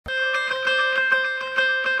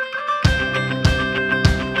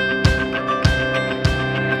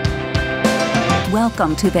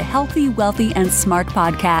welcome to the Healthy, Wealthy, and Smart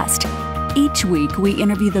podcast. Each week, we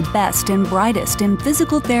interview the best and brightest in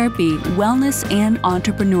physical therapy, wellness, and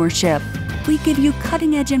entrepreneurship. We give you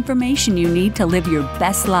cutting-edge information you need to live your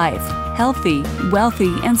best life, healthy,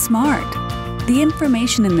 wealthy, and smart. The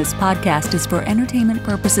information in this podcast is for entertainment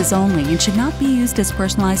purposes only and should not be used as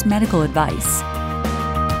personalized medical advice.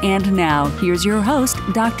 And now, here's your host,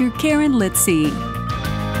 Dr. Karen Litzy.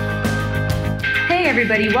 Hey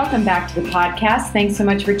everybody, welcome back to the podcast. Thanks so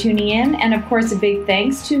much for tuning in. And of course, a big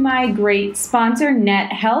thanks to my great sponsor,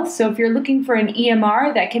 Net Health. So if you're looking for an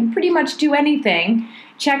EMR that can pretty much do anything,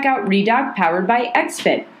 check out Redoc powered by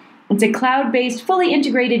XFit. It's a cloud-based, fully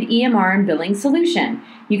integrated EMR and billing solution.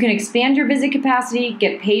 You can expand your visit capacity,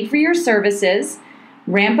 get paid for your services,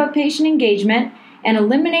 ramp up patient engagement, and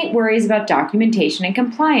eliminate worries about documentation and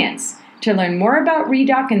compliance. To learn more about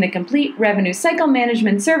Redoc and the complete revenue cycle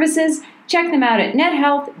management services, check them out at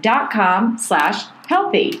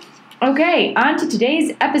nethealth.com/healthy. Okay, on to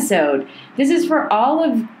today's episode. This is for all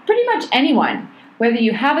of pretty much anyone, whether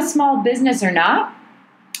you have a small business or not.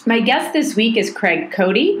 My guest this week is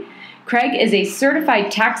Cody. Craig is a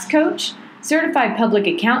certified tax coach, certified public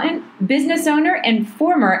accountant, business owner, and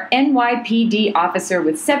former NYPD officer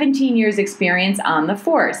with 17 years experience on the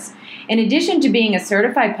force. In addition to being a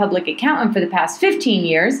certified public accountant for the past 15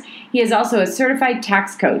 years, he is also a certified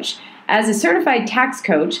tax coach. As a certified tax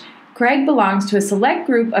coach, Craig belongs to a select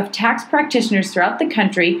group of tax practitioners throughout the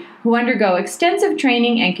country who undergo extensive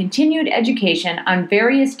training and continued education on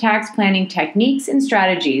various tax planning techniques and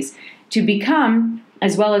strategies to become,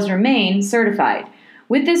 as well as remain, certified.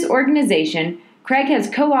 With this organization, Craig has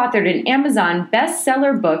co-authored an Amazon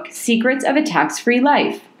bestseller book, Secrets of a Tax-Free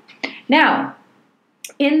Life. Now,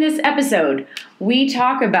 in this episode, we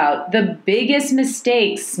talk about the biggest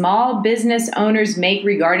mistakes small business owners make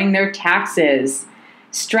regarding their taxes,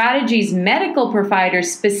 strategies medical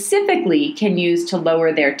providers specifically can use to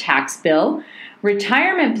lower their tax bill,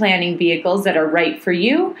 retirement planning vehicles that are right for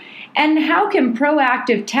you, and how can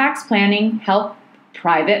proactive tax planning help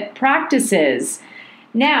private practices.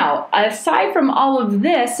 Now, aside from all of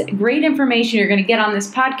this great information you're going to get on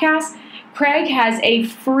this podcast, Craig has a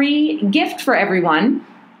free gift for everyone,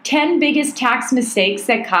 10 biggest tax mistakes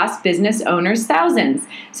that cost business owners thousands.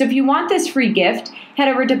 So if you want this free gift, head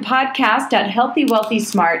over to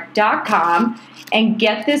podcast.healthywealthysmart.com and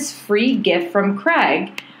get this free gift from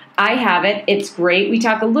Craig. I have it. It's great. We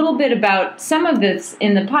talk a little bit about some of this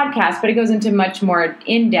in the podcast, but it goes into much more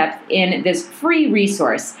in-depth in this free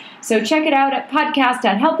resource. So check it out at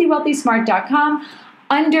podcast.healthywealthysmart.com.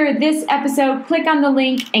 Under this episode, click on the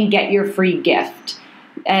link and get your free gift.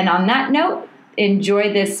 And on that note,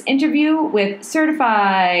 enjoy this interview with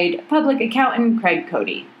certified public accountant Craig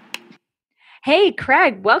Cody. Hey,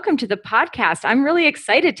 Craig, welcome to the podcast. I'm really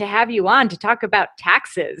excited to have you on to talk about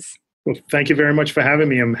taxes. Well, thank you very much for having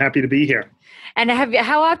me. I'm happy to be here. And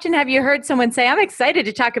how often have you heard someone say, I'm excited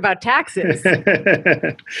to talk about taxes?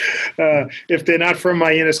 If they're not from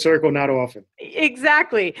my inner circle, not often.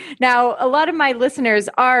 Exactly. Now, a lot of my listeners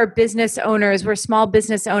are business owners. We're small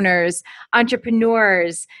business owners,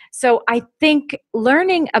 entrepreneurs. So I think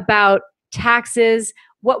learning about taxes,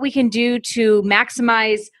 what we can do to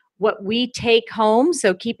maximize what we take home,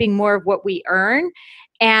 so keeping more of what we earn,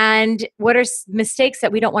 and what are mistakes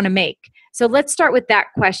that we don't want to make. So let's start with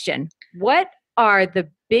that question. What are the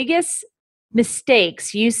biggest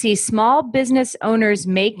mistakes you see small business owners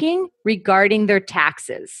making regarding their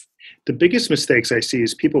taxes? The biggest mistakes I see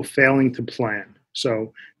is people failing to plan.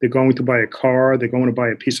 So they're going to buy a car, they're going to buy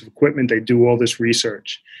a piece of equipment, they do all this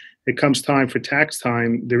research. It comes time for tax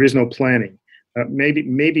time, there is no planning.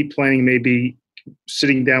 Maybe planning may be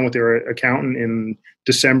sitting down with their accountant in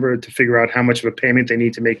December to figure out how much of a payment they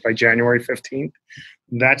need to make by January 15th.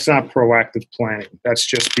 That's not proactive planning. That's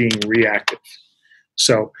just being reactive.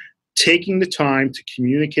 So taking the time to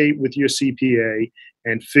communicate with your CPA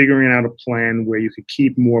and figuring out a plan where you could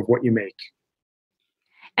keep more of what you make.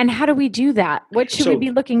 And how do we do that? What should we be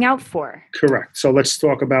looking out for? Correct. So let's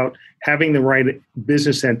talk about having the right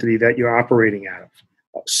business entity that you're operating out of.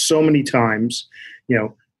 So many times,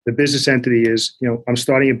 the business entity is, I'm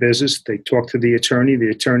starting a business. They talk to the attorney. The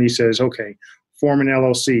attorney says, okay, form an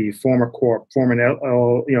LLC, form a corp, form an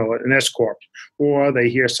S corp. Or they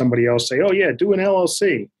hear somebody else say, oh yeah, do an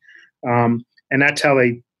LLC. And that's how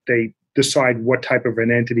they decide what type of an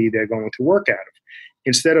entity they're going to work out of.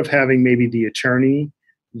 Instead of having maybe the attorney,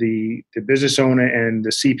 the business owner, and the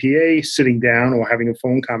CPA sitting down or having a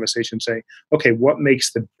phone conversation saying, okay, what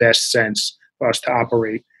makes the best sense for us to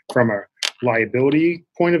operate from a liability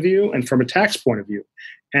point of view and from a tax point of view.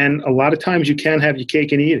 And a lot of times you can't have your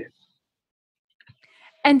cake and eat it.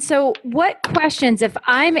 And so what questions, if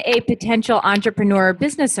I'm a potential entrepreneur,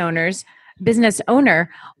 business owner,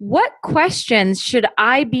 what questions should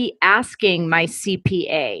I be asking my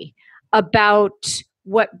CPA about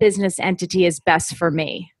what business entity is best for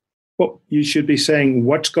me? Well, you should be saying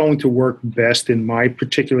what's going to work best in my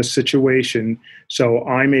particular situation so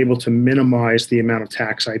I'm able to minimize the amount of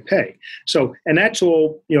tax I pay. So, and that's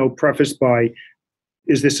all, prefaced by,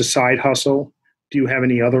 is this a side hustle? Do you have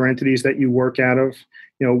any other entities that you work out of?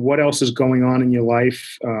 What else is going on in your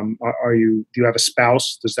life? Do you have a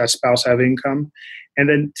spouse? Does that spouse have income? And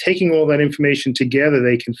then taking all that information together,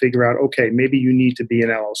 they can figure out, okay, maybe you need to be an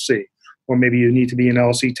LLC, or maybe you need to be an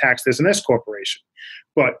LLC taxed as an S corporation.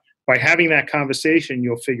 But by having that conversation,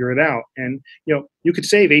 you'll figure it out. And, you could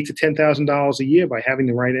save $8,000 to $10,000 a year by having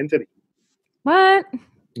the right entity. What?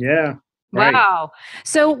 Yeah. Right. Wow.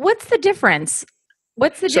 So what's the difference?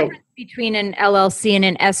 What's the difference between an LLC and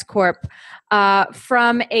an S Corp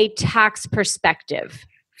from a tax perspective?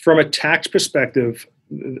 From a tax perspective,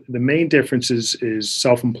 the main difference is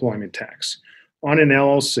self-employment tax. On an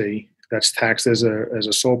LLC that's taxed as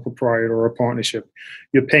a sole proprietor or a partnership,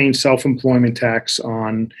 you're paying self-employment tax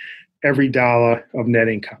on every dollar of net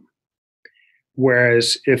income.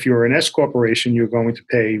 Whereas if you're an S corporation, you're going to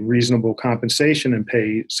pay reasonable compensation and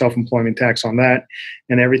pay self-employment tax on that.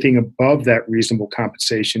 And everything above that reasonable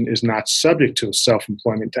compensation is not subject to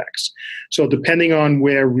self-employment tax. So depending on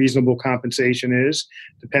where reasonable compensation is,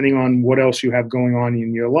 depending on what else you have going on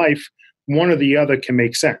in your life, one or the other can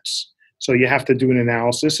make sense. So you have to do an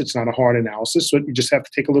analysis. It's not a hard analysis, so you just have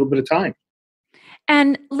to take a little bit of time.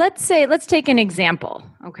 And let's take an example,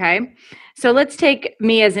 okay? So let's take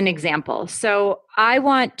me as an example. So I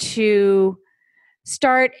want to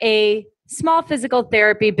start a small physical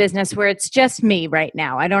therapy business where it's just me right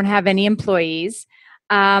now. I don't have any employees.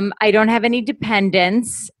 I don't have any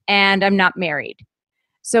dependents, and I'm not married.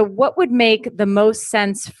 So what would make the most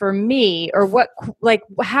sense for me, or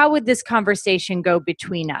how would this conversation go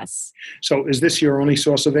between us? So is this your only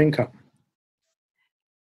source of income?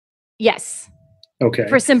 Yes. Okay.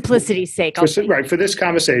 For simplicity's sake. For this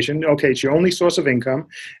conversation, okay, it's your only source of income.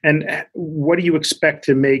 And what do you expect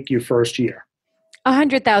to make your first year?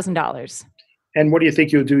 $100,000. And what do you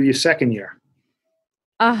think you'll do your second year?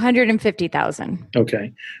 $150,000.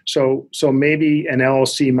 Okay. So maybe an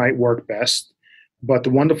LLC might work best. But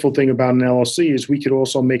the wonderful thing about an LLC is we could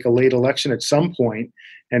also make a late election at some point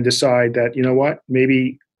and decide that, you know what,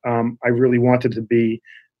 maybe I really wanted to be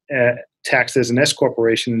taxed as an S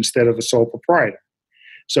corporation instead of a sole proprietor.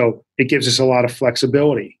 So it gives us a lot of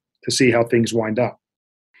flexibility to see how things wind up.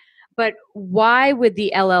 But why would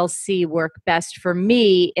the LLC work best for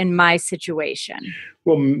me in my situation?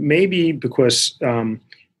 Well, maybe because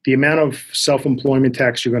the amount of self-employment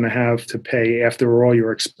tax you're going to have to pay after all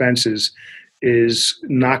your expenses is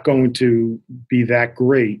not going to be that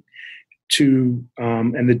great.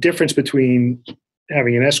 And the difference between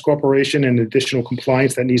having an S corporation and additional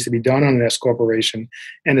compliance that needs to be done on an S corporation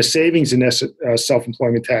and the savings in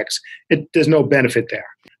self-employment tax, there's no benefit there.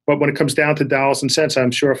 But when it comes down to dollars and cents,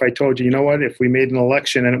 I'm sure if I told you, you know what, if we made an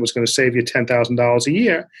election and it was going to save you $10,000 a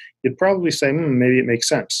year, you'd probably say, maybe it makes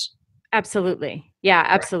sense. Absolutely. Yeah,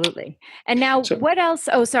 absolutely. And now what else?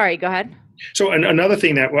 Oh, sorry, go ahead. So another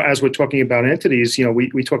thing that, as we're talking about entities,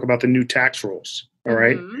 we talk about the new tax rules, all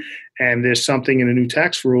right? Mm-hmm. And there's something in the new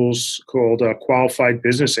tax rules called qualified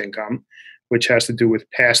business income, which has to do with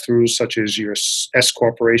pass-throughs such as your S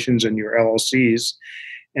corporations and your LLCs.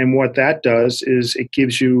 And what that does is it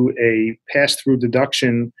gives you a pass-through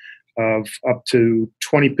deduction of up to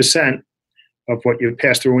 20% of what your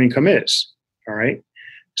pass-through income is, all right?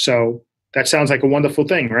 So that sounds like a wonderful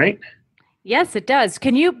thing, right? Yes, it does.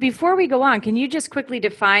 Before we go on, can you just quickly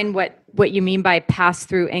define what you mean by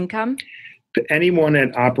pass-through income? Anyone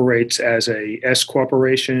that operates as a S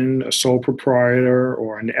corporation, a sole proprietor,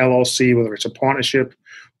 or an LLC, whether it's a partnership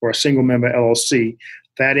or a single member LLC,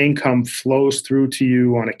 that income flows through to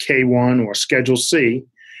you on a K-1 or Schedule C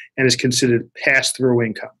and is considered pass-through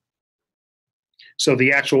income. So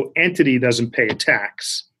the actual entity doesn't pay a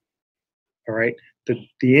tax, all right?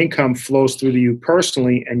 The income flows through to you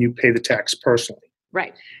personally, and you pay the tax personally.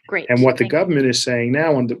 Right. Great. And what the government is saying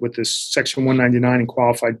now with this Section 199 and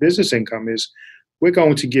qualified business income is we're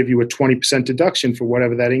going to give you a 20% deduction for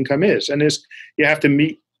whatever that income is. And you have to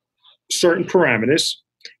meet certain parameters,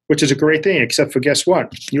 which is a great thing, except for guess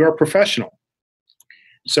what? You're a professional.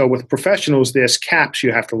 So with professionals, there's caps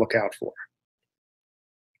you have to look out for.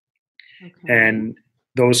 Okay. And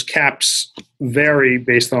those caps vary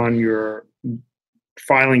based on your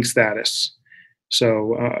filing status.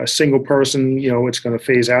 So a single person, it's going to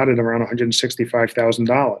phase out at around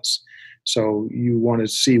 $165,000. So you want to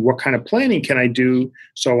see what kind of planning can I do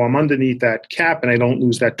so I'm underneath that cap and I don't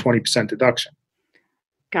lose that 20% deduction.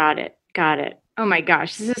 Got it. Oh my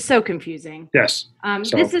gosh, this is so confusing. Yes.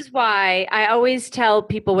 This is why I always tell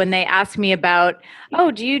people when they ask me about, oh,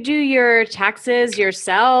 do you do your taxes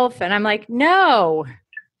yourself? And I'm like, no,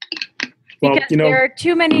 because there are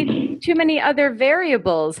too many other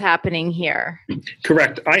variables happening here.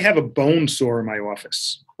 Correct. I have a bone saw in my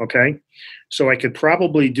office. Okay. So I could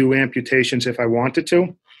probably do amputations if I wanted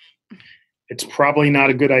to. It's probably not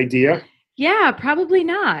a good idea. Yeah, probably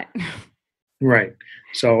not. Right.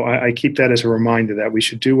 So I keep that as a reminder that we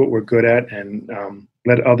should do what we're good at and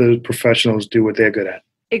let other professionals do what they're good at.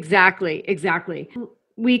 Exactly.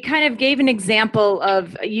 We kind of gave an example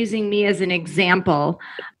of using me as an example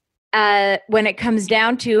when it comes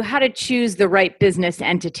down to how to choose the right business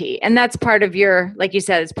entity. And that's part of your, like you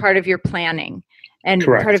said, it's part of your planning and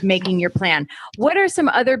Correct. Part of making your plan. What are some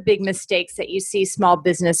other big mistakes that you see small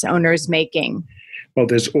business owners making? Well,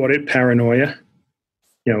 there's audit paranoia.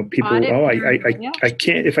 People, I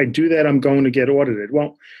can't, if I do that, I'm going to get audited.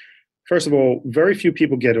 Well, first of all, very few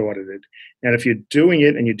people get audited. And if you're doing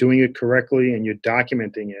it and you're doing it correctly and you're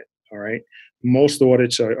documenting it, all right, most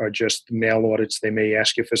audits are just mail audits. They may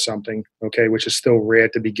ask you for something, okay, which is still rare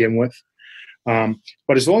to begin with.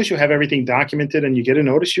 But as long as you have everything documented and you get a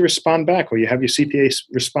notice, you respond back, or you have your CPA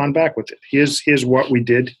respond back with it. Here's what we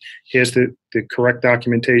did. Here's the correct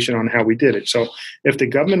documentation on how we did it. So if the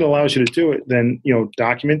government allows you to do it, then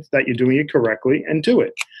document that you're doing it correctly and do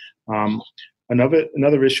it.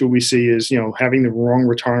 Another issue we see is having the wrong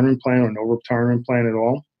retirement plan or no retirement plan at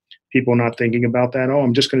all. People not thinking about that. Oh,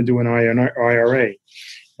 I'm just going to do an IRA.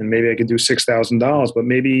 And maybe I could do $6,000, but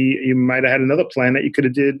maybe you might have had another plan that you could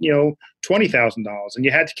have did, $20,000, and you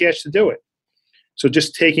had the cash to do it. So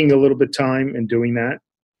just taking a little bit of time and doing that.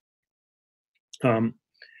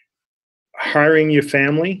 Hiring your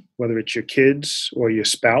family, whether it's your kids or your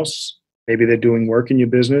spouse, maybe they're doing work in your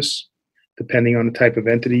business. Depending on the type of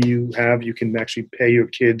entity you have, you can actually pay your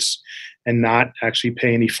kids and not actually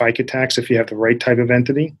pay any FICA tax if you have the right type of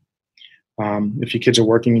entity. If your kids are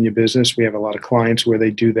working in your business, we have a lot of clients where they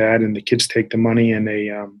do that, and the kids take the money and they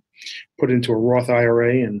put it into a Roth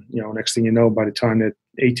IRA, and next thing you know, by the time they're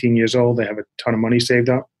 18 years old, they have a ton of money saved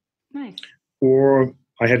up. Nice. Or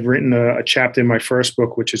I had written a chapter in my first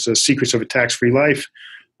book, which is Secrets of a Tax-Free Life,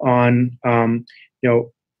 on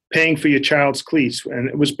paying for your child's cleats, and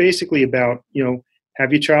it was basically about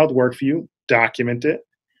have your child work for you, document it,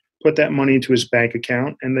 put that money into his bank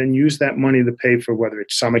account, and then use that money to pay for whether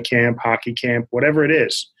it's summer camp, hockey camp, whatever it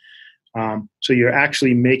is. So you're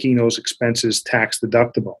actually making those expenses tax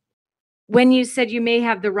deductible. When you said you may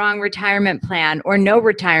have the wrong retirement plan or no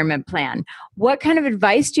retirement plan, what kind of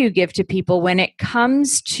advice do you give to people when it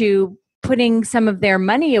comes to putting some of their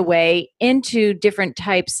money away into different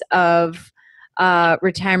types of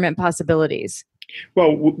retirement possibilities?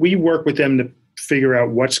 Well, we work with them to figure out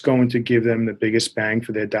what's going to give them the biggest bang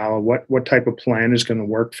for their dollar, what type of plan is going to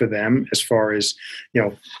work for them as far as,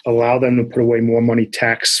 allow them to put away more money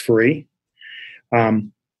tax-free.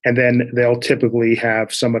 And then they'll typically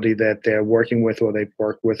have somebody that they're working with or they've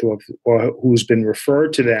worked with or who's been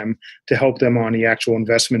referred to them to help them on the actual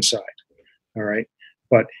investment side. All right.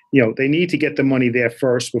 But, they need to get the money there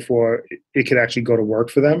first before it could actually go to work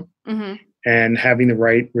for them. Mm-hmm. And having the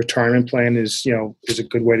right retirement plan is a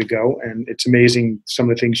good way to go. And it's amazing some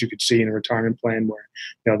of the things you could see in a retirement plan where,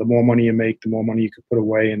 the more money you make, the more money you could put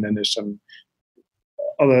away. And then there's some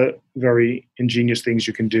other very ingenious things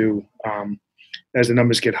you can do as the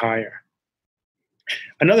numbers get higher.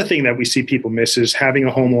 Another thing that we see people miss is having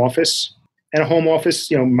a home office. And a home office,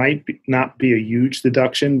 might not be a huge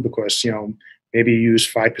deduction because, maybe you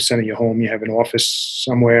use 5% of your home. You have an office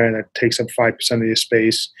somewhere and it takes up 5% of your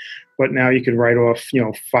space. But now you could write off,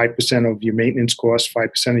 5% of your maintenance costs,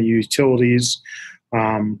 5% of your utilities,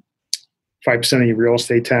 5% of your real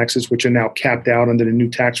estate taxes, which are now capped out under the new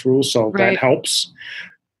tax rules. So That helps.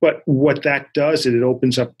 But what that does is it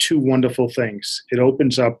opens up two wonderful things. It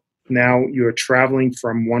opens up now you're traveling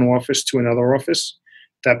from one office to another office.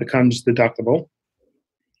 That becomes deductible.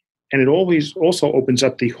 And it always also opens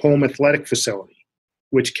up the home athletic facility,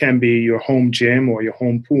 which can be your home gym or your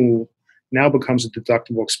home pool, now becomes a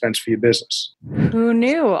deductible expense for your business. Who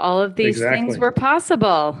knew all of these things were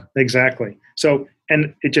possible? Exactly. So,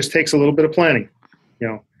 and it just takes a little bit of planning,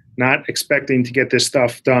 not expecting to get this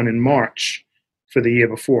stuff done in March for the year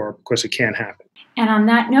before because it can't happen. And on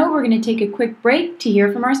that note, we're going to take a quick break to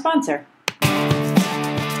hear from our sponsor.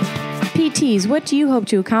 PTs, what do you hope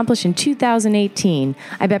to accomplish in 2018?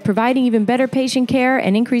 I bet providing even better patient care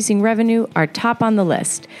and increasing revenue are top on the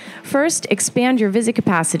list. First, expand your visit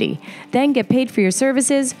capacity. Then get paid for your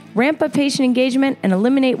services, ramp up patient engagement, and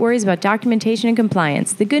eliminate worries about documentation and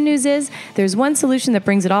compliance. The good news is there's one solution that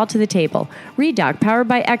brings it all to the table. ReDoc, powered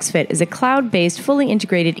by XFit, is a cloud-based, fully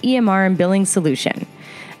integrated EMR and billing solution.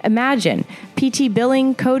 Imagine PT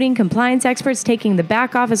billing, coding, compliance experts taking the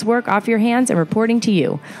back office work off your hands and reporting to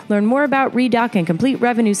you. Learn more about ReDoc and complete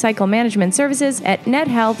revenue cycle management services at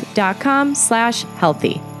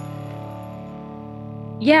nethealth.com/healthy.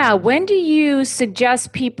 Yeah, when do you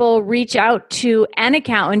suggest people reach out to an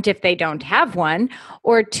accountant if they don't have one,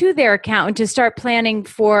 or to their accountant to start planning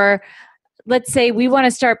for, let's say we want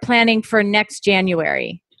to start planning for next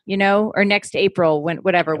January, or next April,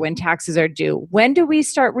 when taxes are due? When do we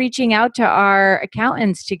start reaching out to our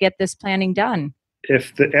accountants to get this planning done?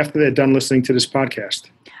 After they're done listening to this podcast.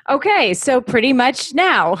 Okay, so pretty much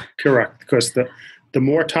now. Correct, because the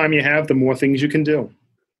more time you have, the more things you can do.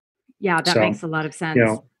 Yeah, that makes a lot of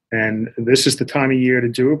sense. And this is the time of year to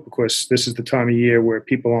do it, because this is the time of year where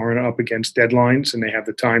people aren't up against deadlines and they have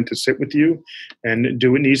the time to sit with you and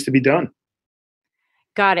do what needs to be done.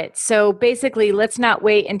 Got it. So basically, let's not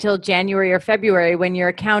wait until January or February when your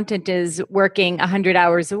accountant is working 100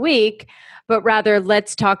 hours a week, but rather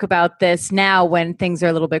let's talk about this now when things are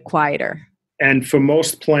a little bit quieter. And for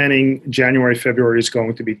most planning, January, February is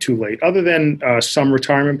going to be too late. Other than some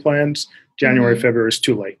retirement plans, January, February is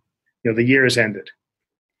too late. The year has ended.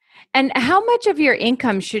 And how much of your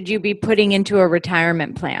income should you be putting into a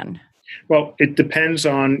retirement plan? Well, it depends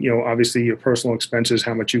on, obviously your personal expenses,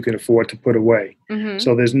 how much you can afford to put away.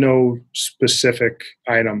 So there's no specific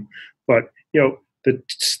item, but, the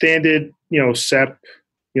standard, SEP,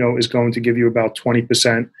 is going to give you about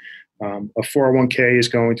 20%. A 401k is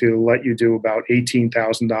going to let you do about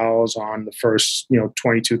 $18,000 on the first,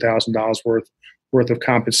 $22,000 worth of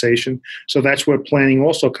compensation. So that's where planning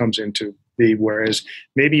also comes into be. Whereas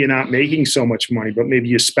maybe you're not making so much money, but maybe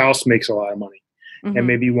your spouse makes a lot of money. And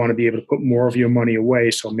maybe you want to be able to put more of your money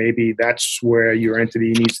away. So maybe that's where your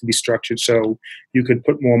entity needs to be structured. So you could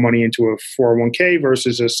put more money into a 401k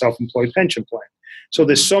versus a self-employed pension plan. So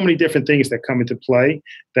there's so many different things that come into play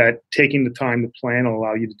that taking the time to plan will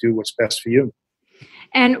allow you to do what's best for you.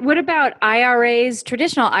 And what about IRAs,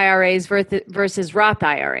 traditional IRAs versus Roth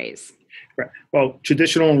IRAs? Right. Well,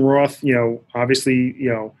 traditional and Roth, obviously,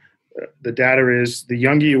 the data is the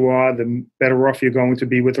younger you are, the better off you're going to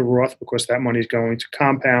be with a Roth, because that money is going to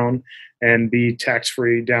compound and be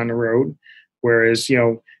tax-free down the road. Whereas,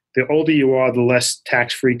 the older you are, the less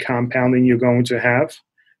tax-free compounding you're going to have.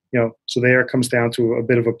 So there it comes down to a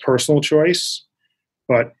bit of a personal choice.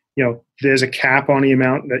 But, there's a cap on the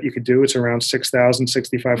amount that you could do. It's around $6,000,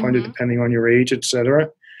 $6,500, depending on your age, et cetera.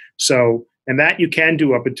 So, and that you can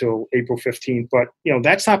do up until April 15th, but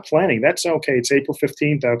that's not planning. That's okay. It's April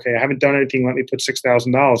 15th. Okay, I haven't done anything. Let me put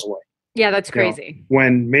 $6,000 away. Yeah, that's crazy.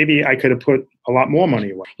 When maybe I could have put a lot more money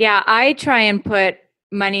away. Yeah, I try and put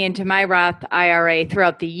money into my Roth IRA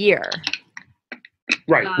throughout the year.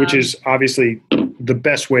 Right, which is obviously the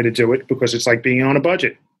best way to do it, because it's like being on a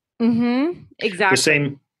budget.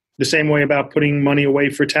 Exactly. The same way about putting money away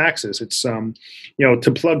for taxes. It's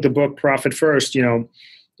to plug the book Profit First.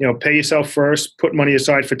 Pay yourself first, put money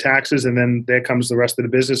aside for taxes, and then there comes the rest of the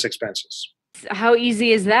business expenses. How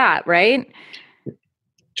easy is that, right?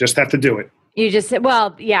 Just have to do it. You just,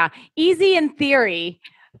 easy in theory.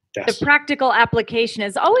 Yes. The practical application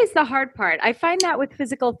is always the hard part. I find that with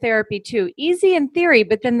physical therapy too. Easy in theory,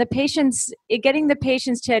 but then getting the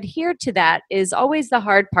patients to adhere to that is always the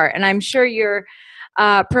hard part. And I'm sure your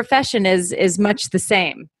profession is much the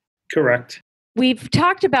same. Correct. We've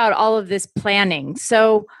talked about all of this planning.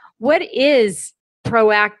 So what is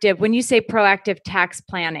proactive, when you say proactive tax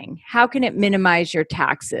planning, how can it minimize your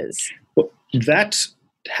taxes? Well, that's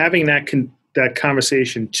having that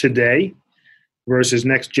conversation today versus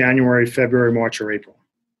next January, February, March, or April.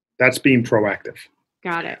 That's being proactive.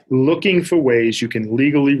 Got it. Looking for ways you can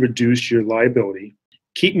legally reduce your liability,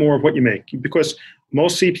 keep more of what you make. Because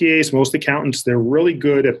most CPAs, most accountants, they're really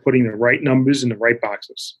good at putting the right numbers in the right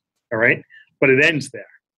boxes. All right? But it ends there.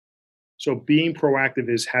 So being proactive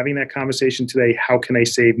is having that conversation today. How can I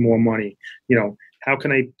save more money? How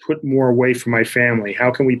can I put more away for my family?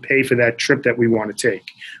 How can we pay for that trip that we want to take?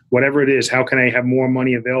 Whatever it is, how can I have more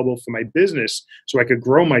money available for my business so I could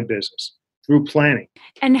grow my business? through planning.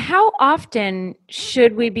 And how often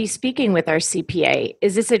should we be speaking with our CPA?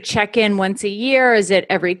 Is this a check-in once a year? Is it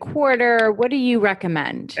every quarter? What do you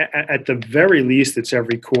recommend? At the very least, it's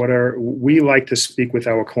every quarter. We like to speak with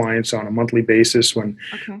our clients on a monthly basis. When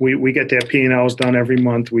we get their P&Ls done every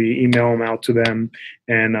month, we email them out to them,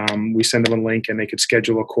 and we send them a link, and they could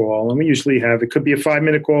schedule a call. And we usually have, it could be a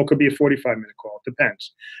 5-minute call, it could be a 45-minute call. It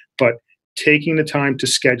depends. But taking the time to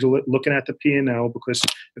schedule it, looking at the P&L, because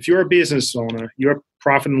if you're a business owner, your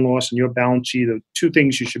profit and loss and your balance sheet are two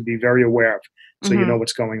things you should be very aware of, so you know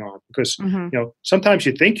what's going on. Because sometimes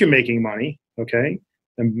you think you're making money, okay,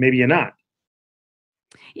 and maybe you're not.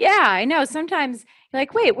 Yeah, I know. Sometimes you're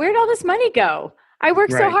like, wait, where'd all this money go? I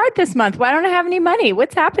worked so hard this month. Why don't I have any money?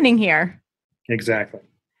 What's happening here? Exactly.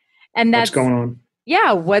 And that's what's going on.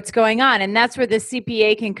 Yeah, what's going on? And that's where the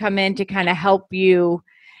CPA can come in to kind of help you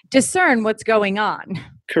discern what's going on.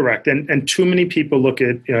 Correct. And too many people look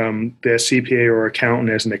at their CPA or accountant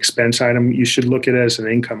as an expense item. You should look at it as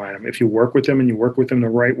an income item. If you work with them and you work with them the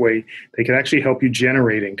right way, they can actually help you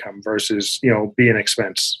generate income versus, be an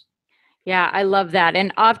expense. Yeah, I love that.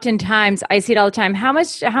 And oftentimes I see it all the time. How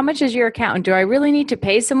much is your accountant? Do I really need to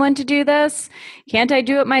pay someone to do this? Can't I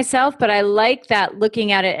do it myself? But I like that,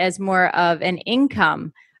 looking at it as more of an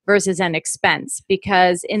income versus an expense,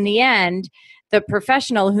 because in the end, the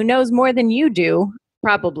professional who knows more than you do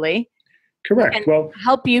probably correct. Well,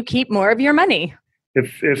 help you keep more of your money.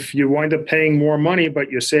 If you wind up paying more money, but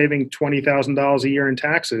you're saving $20,000 a year in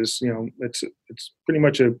taxes, it's pretty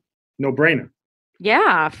much a no-brainer.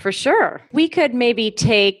 Yeah, for sure. We could maybe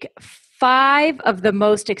take 5 of the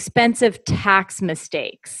most expensive tax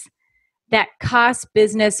mistakes that cost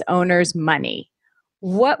business owners money.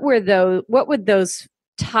 What would those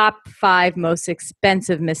top 5 most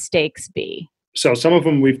expensive mistakes be? So some of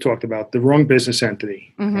them we've talked about: the wrong business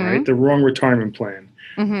entity, all right, the wrong retirement plan,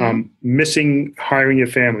 missing hiring your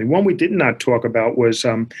family. One we did not talk about was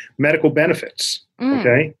medical benefits.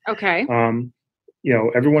 Okay.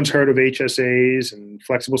 Everyone's heard of HSAs and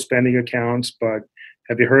flexible spending accounts, but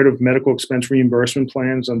have you heard of medical expense reimbursement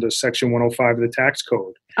plans under Section 105 of the tax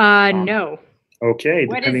code? No. Okay,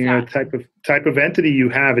 depending on the type of entity you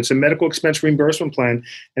have, it's a medical expense reimbursement plan,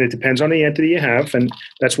 and it depends on the entity you have, and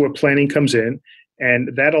that's where planning comes in, and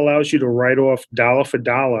that allows you to write off dollar for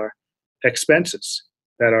dollar expenses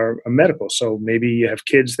that are medical. So maybe you have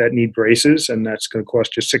kids that need braces, and that's going to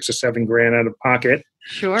cost you $6 or $7 grand out of pocket.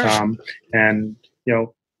 Sure. And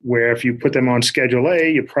where if you put them on Schedule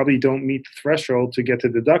A, you probably don't meet the threshold to get to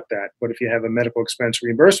deduct that. But if you have a medical expense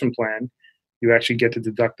reimbursement plan, you actually get to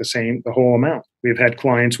deduct the whole amount. We've had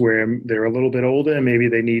clients where they're a little bit older and maybe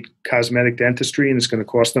they need cosmetic dentistry and it's going to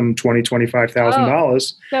cost them $20,000,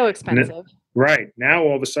 $25,000. So expensive. Right. Now,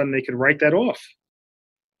 all of a sudden, they could write that off.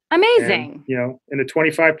 Amazing. And, in a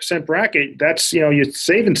 25% bracket, that's, you're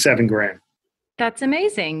saving $7 grand. That's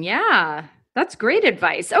amazing. Yeah. That's great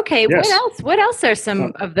advice. Okay. Yes. What else are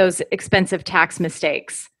some of those expensive tax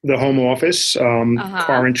mistakes? The home office,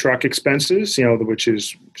 car and truck expenses, which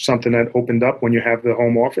is something that opened up when you have the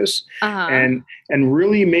home office, and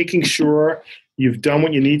really making sure you've done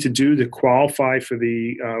what you need to do to qualify for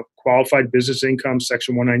the qualified business income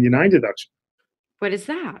Section 199 deduction. What is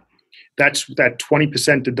that? That's that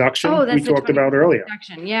 20% deduction we talked about earlier.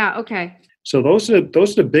 Deduction. Yeah. Okay. So those are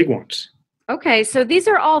the big ones. Okay, so these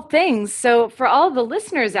are all things. So for all the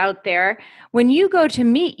listeners out there, when you go to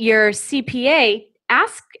meet your CPA,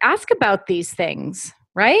 ask about these things,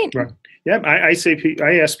 right? Right. Yeah, I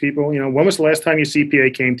ask people, when was the last time your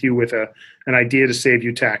CPA came to you with an idea to save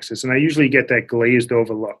you taxes? And I usually get that glazed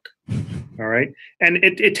over look. All right, and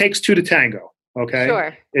it takes 2 to tango. Okay,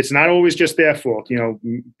 sure. It's not always just their fault.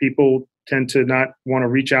 People tend to not want to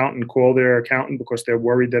reach out and call their accountant because they're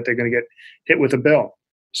worried that they're going to get hit with a bill.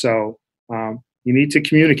 So you need to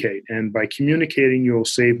communicate, and by communicating, you'll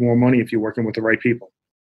save more money if you're working with the right people.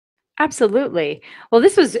 Absolutely. Well,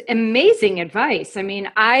 this was amazing advice. I mean,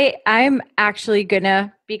 I'm actually going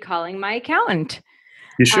to be calling my accountant.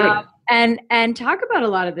 You should. And talk about a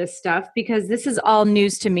lot of this stuff, because this is all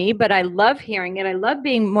news to me, but I love hearing it. I love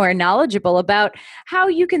being more knowledgeable about how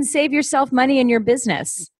you can save yourself money in your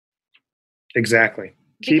business. Exactly.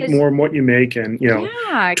 Keep more than what you make, and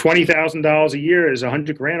 $20,000 a year is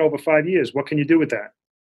 $100 grand over 5 years. What can you do with that?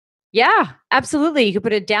 Yeah, absolutely. You could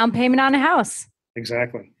put a down payment on a house.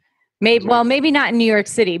 Exactly. Well, maybe not in New York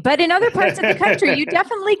City, but in other parts of the country, you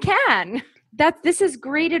definitely can. This is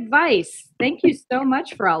great advice. Thank you so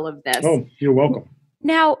much for all of this. Oh, you're welcome.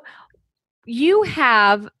 Now, you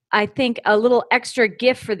have, I think, a little extra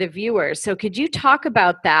gift for the viewers. So could you talk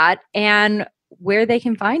about that and where they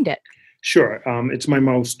can find it? Sure. It's my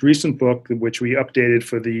most recent book, which we updated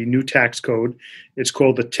for the new tax code. It's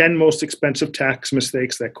called The 10 Most Expensive Tax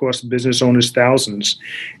Mistakes That Cost Business Owners Thousands.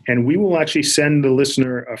 And we will actually send the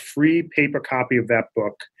listener a free paper copy of that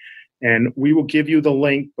book. And we will give you the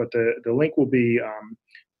link, but the link will be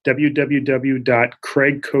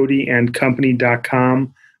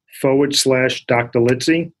www.craigcodyandcompany.com/Dr.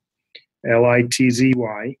 Litzy,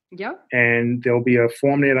 Litzy. Yep. And there'll be a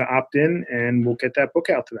form there to opt in, and we'll get that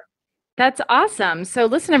book out to them. That's awesome. So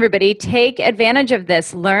listen, everybody, take advantage of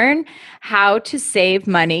this. Learn how to save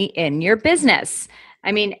money in your business.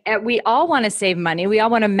 I mean, we all want to save money. We all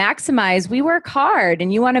want to maximize. We work hard,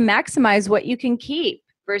 and you want to maximize what you can keep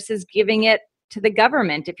versus giving it to the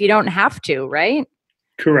government if you don't have to, right?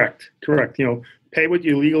 Correct. Pay what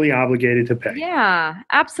you're legally obligated to pay. Yeah,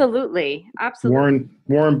 absolutely.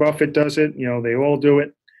 Warren Buffett does it. They all do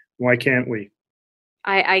it. Why can't we?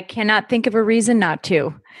 I cannot think of a reason not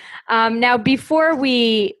to. Now, before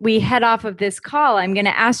we head off of this call, I'm going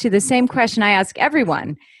to ask you the same question I ask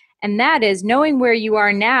everyone. And that is, knowing where you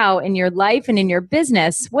are now in your life and in your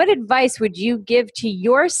business, what advice would you give to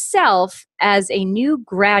yourself as a new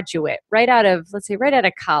graduate right out of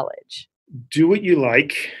college? Do what you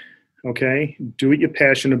like, okay? Do what you're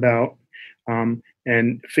passionate about,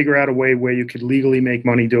 and figure out a way where you could legally make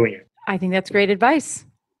money doing it. I think that's great advice.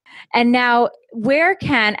 And now,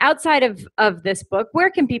 outside of this book,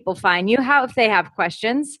 where can people find you? How, if they have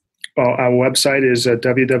questions? Well, our website is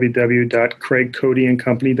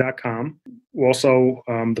www.craigcodyandcompany.com. Also,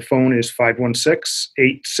 the phone is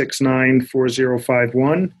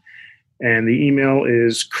 516-869-4051. And the email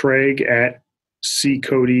is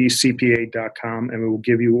craig@ccodycpa.com. And we will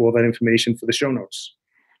give you all that information for the show notes.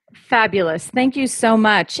 Fabulous. Thank you so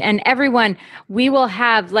much. And everyone, we will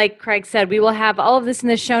have, like Craig said, we will have all of this in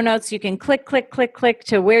the show notes. You can click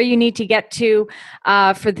to where you need to get to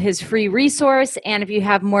for his free resource. And if you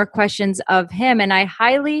have more questions of him, and I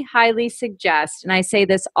highly, highly suggest, and I say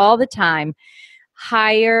this all the time,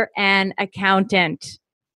 hire an accountant.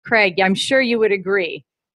 Craig, I'm sure you would agree.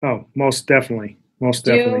 Oh, most definitely.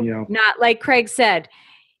 Not like Craig said.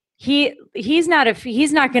 He's not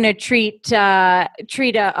going to treat a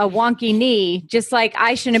wonky knee, just like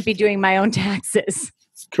I shouldn't be doing my own taxes.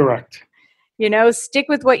 Correct. Stick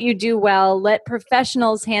with what you do well. Let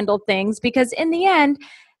professionals handle things, because in the end,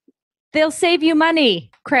 they'll save you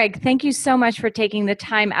money. Craig, thank you so much for taking the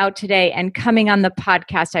time out today and coming on the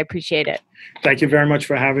podcast. I appreciate it. Thank you very much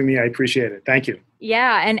for having me. I appreciate it. Thank you.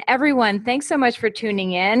 Yeah. And everyone, thanks so much for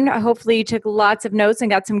tuning in. Hopefully you took lots of notes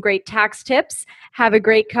and got some great tax tips. Have a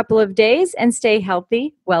great couple of days and stay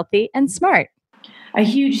healthy, wealthy, and smart. A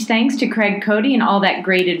huge thanks to Craig Cody and all that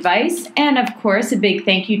great advice. And of course, a big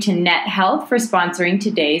thank you to Net Health for sponsoring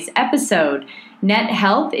today's episode. Net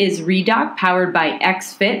Health is Redoc powered by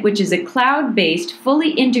XFit, which is a cloud-based,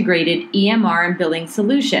 fully integrated EMR and billing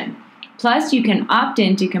solution. Plus, you can opt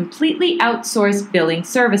in to completely outsource billing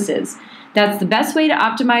services. That's the best way to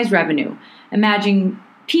optimize revenue. Imagine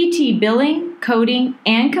PT billing, coding,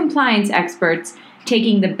 and compliance experts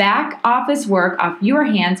taking the back office work off your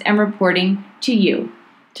hands and reporting to you.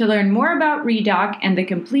 To learn more about Redoc and the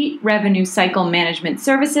complete revenue cycle management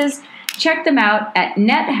services, check them out at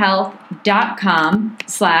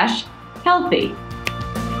nethealth.com/healthy.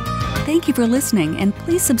 Thank you for listening, and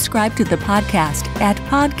please subscribe to the podcast at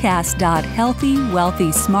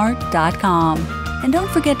podcast.healthywealthysmart.com. And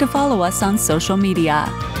don't forget to follow us on social media.